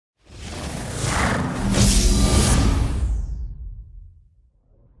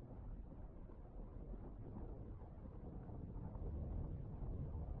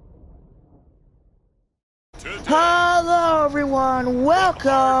everyone,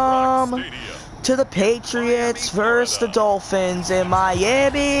 welcome to the Patriots versus the Dolphins in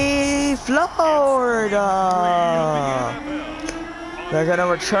Miami, Florida. They're gonna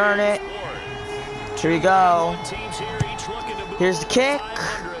return it. Here we go. Here's the kick.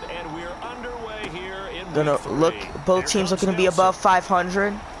 Gonna look, both teams looking to be above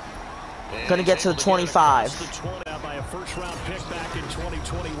 500. Gonna get to the 25.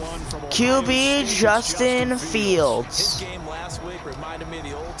 QB Justin Fields.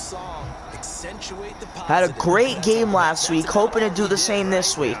 Had a great game last week, hoping to do the same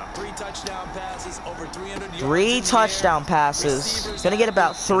this week. 3 touchdown passes. Gonna get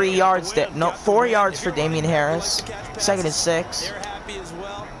about 3 yards, no, 4 yards for Damian Harris. 2nd and 6.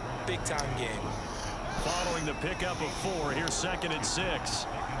 Big time game. Following the pickup of 4, here's 2nd and 6.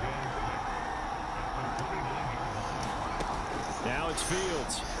 Now it's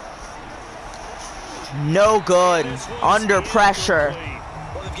Fields. No good. Under pressure.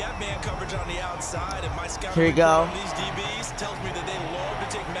 Well, they've got man coverage on the outside, and my scout here you go. These DBs tells me that they love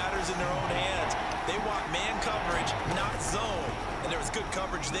to take matters in their own hands. They want man coverage, not zone. And there was good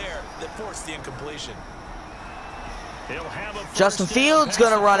coverage there that forced the incompletion. Justin Fields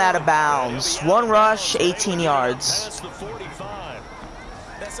gonna run out of bounds. 1 rush, 18 yards.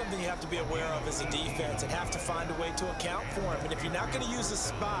 That's something you have to be aware of as a defense and have to find a way to account for him. And if you're not going to use a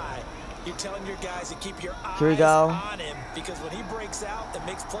spy, you're telling your guys to keep your eyes on him, because when he breaks out and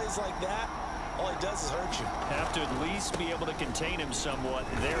makes plays like that, all he does is hurt you. Have to at least be able to contain him somewhat.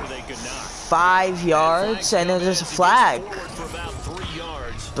 There they could not. 5 yards, and then there's a flag.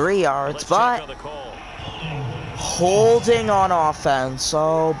 3 yards, but holding on offense.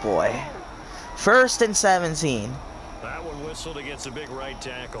 Oh boy. 1st and 17. That one whistled against a big right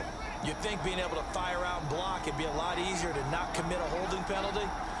tackle. You'd think being able to fire out and block it'd be a lot easier to not commit a holding penalty,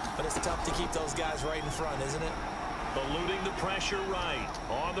 but it's tough to keep those guys right in front, isn't it? Eluding the pressure right.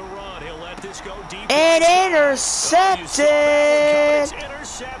 On the run, he'll let this go deep. And intercepted! It's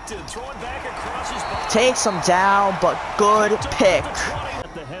intercepted. Throwing back across his body. Takes him down, but good pick.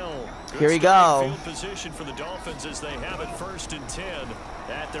 Here we go. Position for the Dolphins as they have it 1st and 10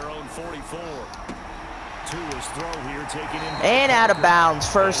 at their own 44. To his throw here, taking in and out of bounds,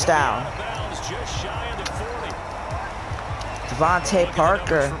 1st down. Out of bounds, just shy of the 40. Devontae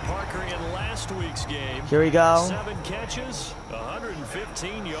Parker. In last week's game. Here we go. 7 catches,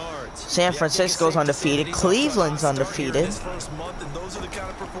 115 yards. San Francisco's undefeated. Cleveland's undefeated. First month, and those are the kind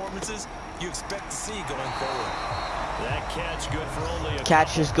of performances you expect to see going forward. That catch good for only a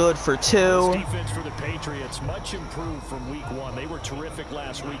catch is good for 2. Defense for the Patriots much improved from week 1. They were terrific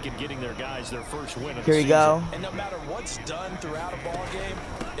last week in getting their guys their first win of the season. Here we go. And no matter what's done throughout a ball game,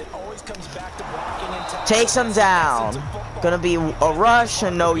 it always comes back to blocking and tackling. Takes him down. Gonna be a rush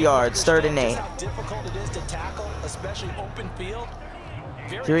and no yards. 3rd and 8. How difficult it is to tackle, especially open field.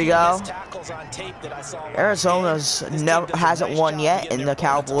 Here we go. Arizona hasn't won yet, and the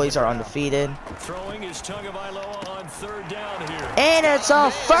Cowboys are undefeated. And it's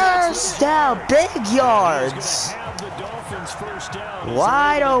a 1st down. Big yards.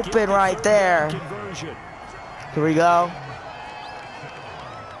 Wide open right there. Here we go.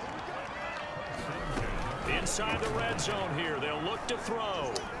 Inside the red zone here, they'll look to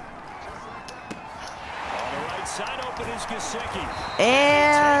throw. Side open is Gesicki.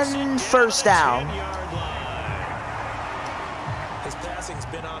 And 1st down. His passing's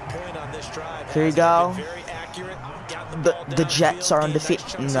been on point on this drive. Here you go. Very accurate. The Jets are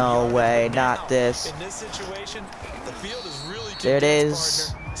undefeated. No way, not this. In this situation, the field is really there it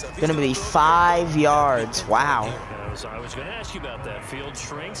is. Gonna be 5 yards. Wow. I was going to ask you about that. Field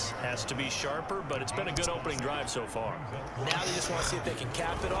shrinks, has to be sharper, but it's been a good opening drive so far. Now they just want to see if they can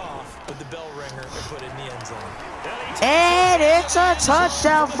cap it off with the bell ringer and put it in the end zone. And it's a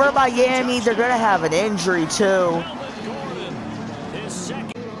touchdown for Miami. They're going to have an injury too.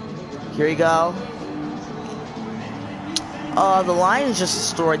 Here you go. The Lions just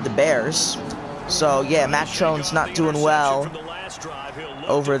destroyed the Bears. So yeah, Mac Jones not doing well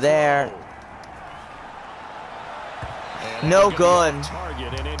over there. No good.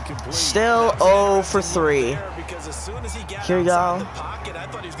 Still 0 for 3. Here we go. I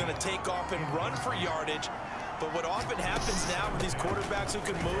thought he was going to take off and run for yardage. But what often happens now with these quarterbacks who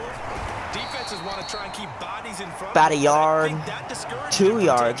can move, defenses want to try and keep bodies in front. About a yard. 2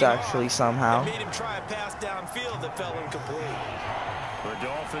 yards actually somehow. Made him try a pass downfield that fell incomplete. The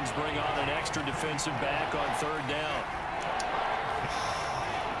Dolphins bring on an extra defensive back on 3rd down.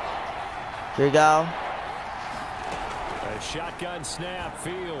 Here we go. A shotgun snap.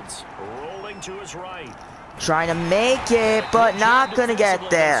 Fields rolling to his right. Trying to make it, but not gonna get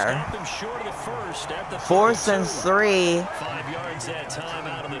there. 4th and 3. 5 yards that time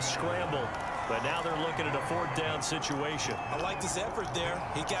out of the scramble. But now they're looking at a 4th down situation. I like his effort there.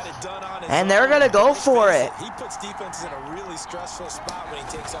 He got it done on his And they're going to go for it. He puts defenses in a really stressful spot when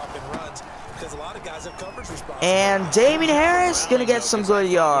he takes off and runs because a lot of guys have coverage responsibility. And Damien Harris going to get some good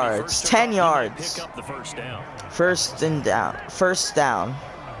yards. 10 yards. Pick up the first down. First down.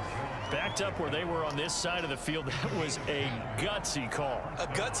 Backed up where they were on this side of the field. That was a gutsy call. A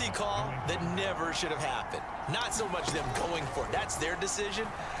gutsy call that never should have happened. Not so much them going for it. That's their decision.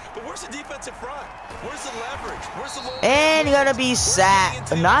 But where's the defensive front? Where's the leverage? Where's the low? And you're going to be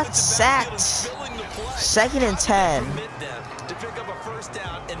sacked. Not sacked. 2nd and 10. To pick up a first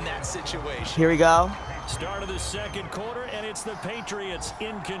down in that situation. Here we go. Start of the 2nd quarter, and it's the Patriots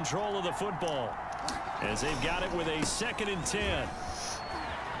in control of the football as they've got it with a 2nd and 10.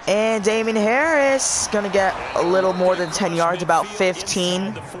 And Damien Harris going to get a little more than 10 yards, about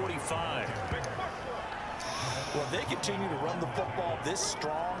 15. The 45. Well, they continue to run the football this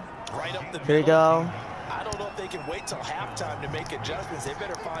strong, right up the middle. Here we go. I don't know if they can wait till halftime to make adjustments. They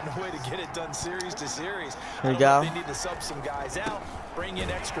better find a way to get it done series to series. Here we go. They need to sub some guys out, bring in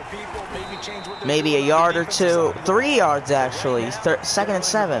extra people, maybe change what they're Maybe doing a yard or two. 3 yards, actually. 2nd and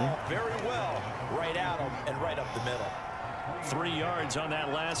 7. Very well, right at them and right up the middle. 3 yards on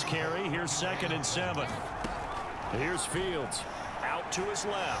that last carry. Here's 2nd and 7. Here's Fields. Out to his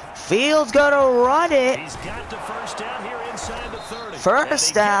left. Fields gonna run it. He's got the first down here inside the 30.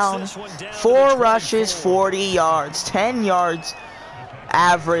 First down. 4 rushes, 40 yards. 10 yards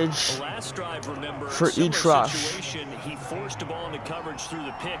average last drive, remember, for each rush. He forced a ball into coverage through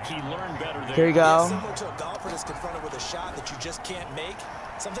the pick. He learned better there. Here you go. Similar to a golfer that's confronted with a shot that you just can't make.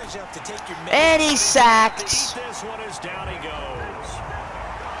 Sometimes you have to take your and he's sacked. This one is down he goes.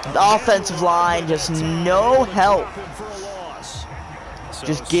 The offensive line just no help.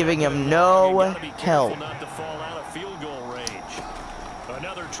 Just giving him no help. Not to fall out of field goal range.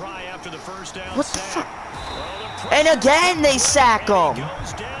 Another try after the first down. What the fuck? And again they sack him.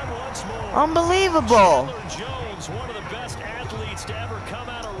 Unbelievable. Jones, one of the best athletes to ever come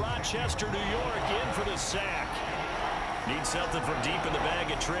out of Rochester, New York, in for the sack. Needs something from deep in the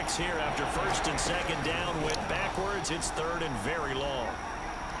bag of tricks here after 1st and 2nd down. Went backwards. It's 3rd and very long.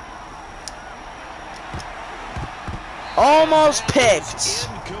 Almost picked.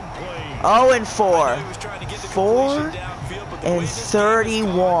 0 and 4. 4 and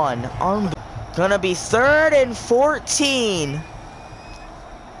 31. Gonna be 3rd and 14.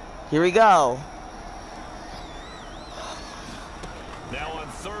 Here we go. Now on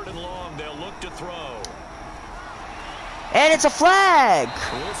 3rd and long, they'll look to throw. And it's a flag.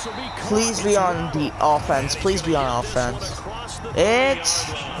 Please be on the offense. Please be on offense. It's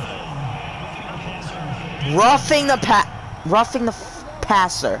roughing the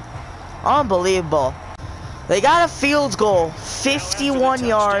passer. Unbelievable. They got a field goal. 51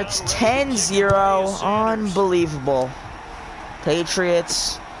 yards. 10-0. Unbelievable.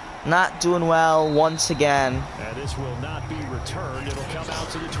 Patriots not doing well once again. And this will not be returned. It'll come out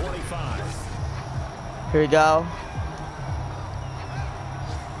to the 25. Here we go.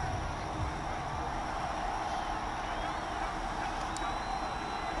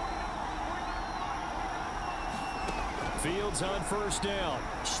 Fields on 1st down,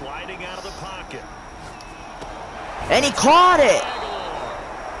 sliding out of the pocket. And he caught it.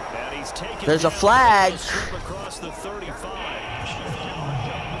 And he's taken There's a flag. Across the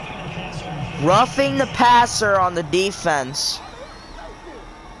 35. Roughing the passer on the defense.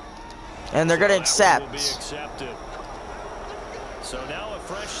 And they're going to accept. Will be accepted. So now a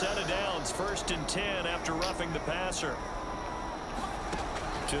fresh set of downs, 1st and 10 after roughing the passer.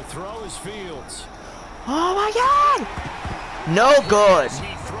 To throw is Fields. Oh my God! No good.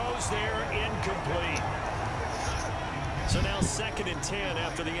 He throws there, incomplete. So now 2nd and 10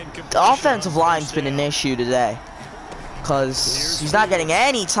 after the incomplete. The offensive line's been an issue today. Because he's not getting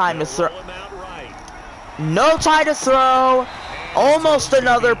any time to throw. No time to throw. Almost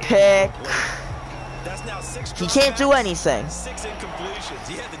another pick. He can't do anything. 6 incompletions.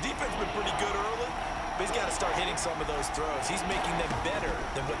 Yeah, the defense been pretty good early, but he's got to start hitting some of those throws. He's making them better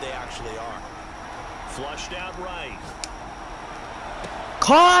than what they actually are. Flushed out right.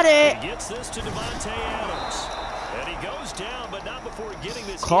 Caught it. He gets this to Devontae Adams. And he goes down, but not before getting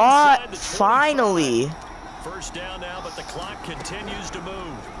this. Caught finally. First down now, but the clock continues to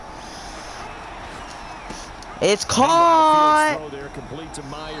move. It's caught.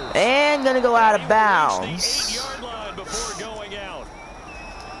 And gonna go out of bounds.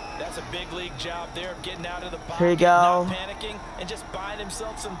 That's a big league job there of getting out of the pocket, Here you go. not panicking, and just buying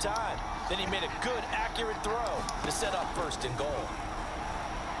himself some time. Then he made a good, accurate throw to set up 1st and goal.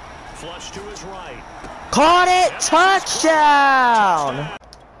 Flush to his right. Caught it! Touchdown!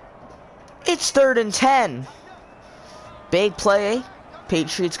 It's 3rd and 10. Big play.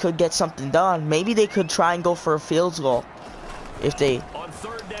 Patriots could get something done. Maybe they could try and go for a field goal. If they... On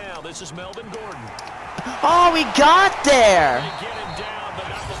 3rd down, this is Melvin Gordon. Oh, we got there! They get him down, but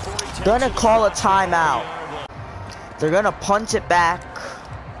not before he takes Gonna it call a to the timeout. 40-yard line. They're gonna punt it back.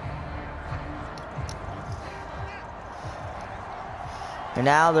 And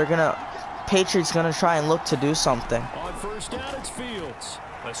now they're gonna... Patriots gonna try and look to do something. On 1st down, it's Fields.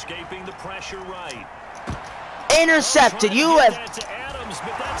 Escaping the pressure right. Intercepted! You have... That to Adams,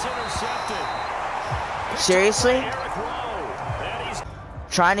 but that's intercepted. Seriously? Eric Rowe. And he's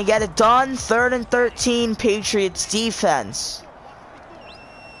Trying to get it done. 3rd and 13, Patriots defense.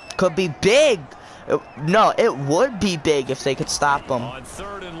 Could be big. No, it would be big if they could stop them. on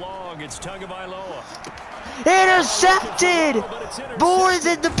 3rd and long. It's Tagovailoa. Intercepted! More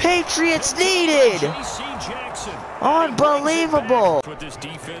than the Patriots needed! J.C. Jackson. Unbelievable! What this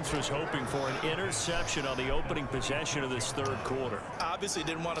defense was hoping for, an interception on the opening possession of this 3rd quarter. Obviously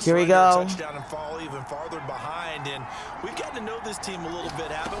didn't want to Here we surrender a go. touchdown and fall even farther behind. And we've gotten to know this team a little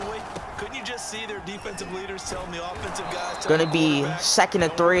bit, haven't we? Couldn't you just see their defensive leaders telling the offensive guys? Gonna be 2nd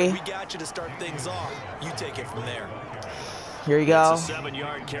and 3. We got you to start things off. You take it from there. Here you go. It's a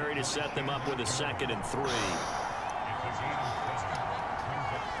 7-yard carry to set them up with a 2nd and 3.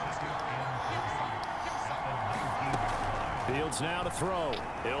 Fields now to throw.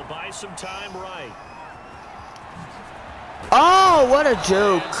 He'll buy some time right. Oh, what a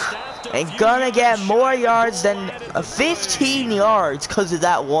joke. And gonna get more yards than 15 yards because of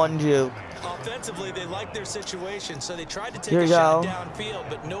that one juke. Offensively, they liked their situation, so they tried to take Here a you shot go. downfield,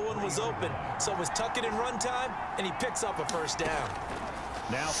 but no one was open. So it was tuck it in run time, and he picks up a 1st down.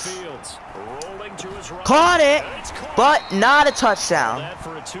 Now Fields rolling to his right. Caught it, And it's caught. but not a touchdown. That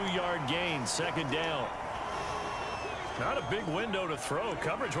for a 2-yard gain, 2nd down. Not a big window to throw.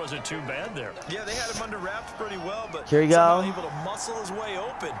 Coverage wasn't too bad there. Yeah, they had him under wraps pretty well, but Here you somehow go. able to muscle his way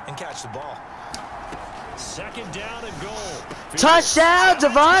open and catch the ball. 2nd down and goal. Fields. Touchdown,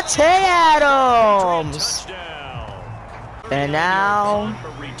 Devontae Adams. Touchdown. And now, A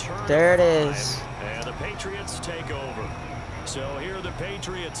return there it of is. 5, and the Patriots take over. So here are the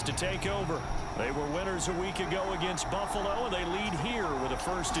Patriots to take over. They were winners a week ago against Buffalo, and they lead here with a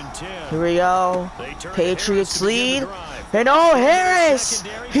 1st and 10. Here we go. They turn to Patriots Harris to begin lead. the drive. And oh, Harris!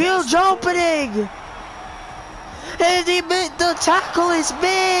 Secondary Huge pass to opening! And the tackle is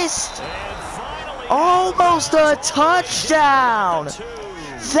missed! And finally, Almost a touchdown!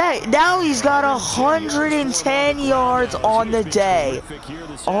 Now he's got 110 yards on the day.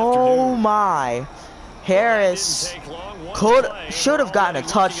 Oh my. Harris should have gotten a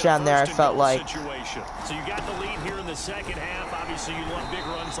touchdown there, I felt like. So you got the lead here in the 2nd half. Obviously, you love big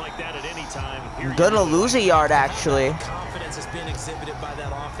runs like that at any time. Here Gonna lose a yard, actually. Confidence has been exhibited by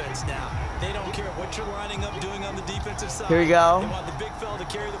that offense now. They don't care what you're lining up doing on the defensive side. Here we go. They want the big fella to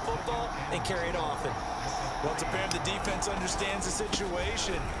carry the football and carry it often. Once again, the defense understands the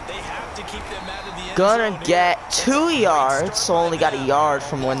situation. They have to keep them out of the end Gonna zone get here. 2 yards, so only got a yard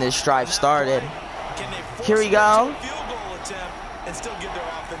from when this drive started. Can they force Here we them go. into a field goal attempt and still give their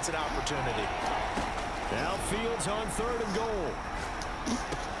offense an opportunity? Now Fields on 3rd and goal.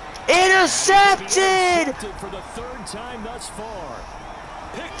 Intercepted! For the 3rd time thus far.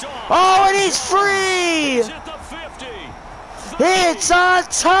 Picked off. Oh, and he's free! He's at the 50. It's a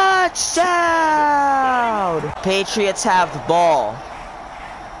touchdown! Patriots have the ball.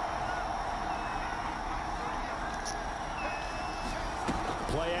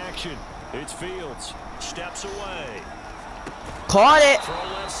 Play action. It's Fields. Steps away. Caught it! Throw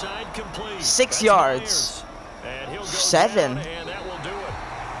left side complete. 6 That's yards. Myers. And he'll go 7. down, and that will do it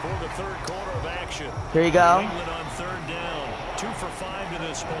for the 3rd quarter of action. Here you go. England on 3rd down. 2 for 5 to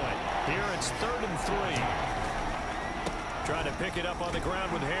this point. Here it's 3rd and 3. Trying to pick it up on the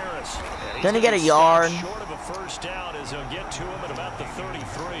ground with Harris. Gonna get a yard. Short of a 1st down as he'll get to him at about the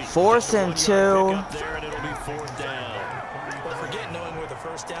 33. 4th and 2. There, and it'll be 4th down. Well, forget knowing where the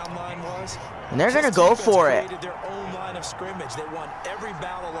 1st down line was. And they're gonna go for it. Created their own line of scrimmage. They won every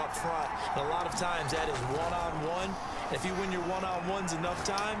battle up front. And a lot of times that is one-on-one. And if you win your one-on-ones enough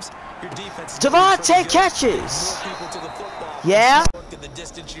times, your defense is Devontae catches. more people to the football. Yeah. To the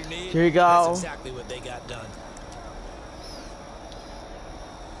distance you need. Here you go. That's exactly what they got done.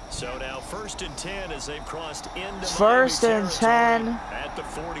 So now 1st and 10 as they've crossed into 1st Miami and territory 10. at the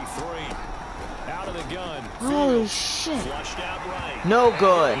 43. Out of the gun. Holy shit. Flushed out right. No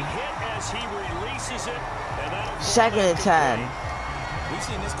good. Hit as he releases it, and that'll 2nd and 10. We've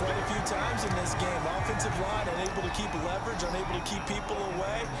seen this quite a few times in this game. Offensive line unable to keep leverage, unable to keep people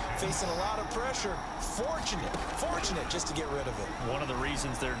away, facing a lot of pressure. Fortunate just to get rid of it. One of the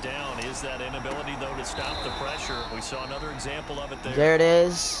reasons they're down is that inability, though, to stop the pressure. We saw another example of it there. There it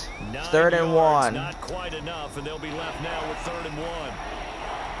is. 3rd and 1. Not quite enough, and they'll be left now with 3rd and 1.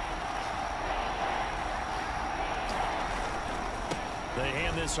 They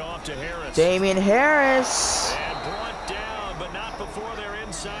hand this off to Harris. Damian Harris. And brought down, but not before they're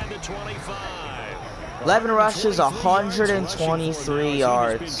inside the 25. 11 rushes, 123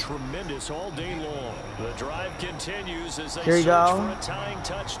 yards. It's been tremendous all day long. The drive continues as they Here you search go. for a tying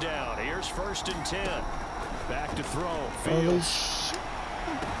touchdown. Here's 1st and 10. Back to throw. Holy Fields. sh...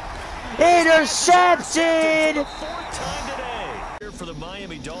 Intercepted! For the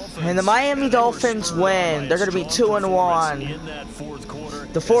Miami Dolphins. And the Miami Dolphins win. They're going to be 2-1. In that fourth quarter.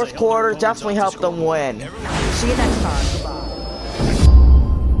 The 4th quarter definitely helped them win. See you next time. Goodbye.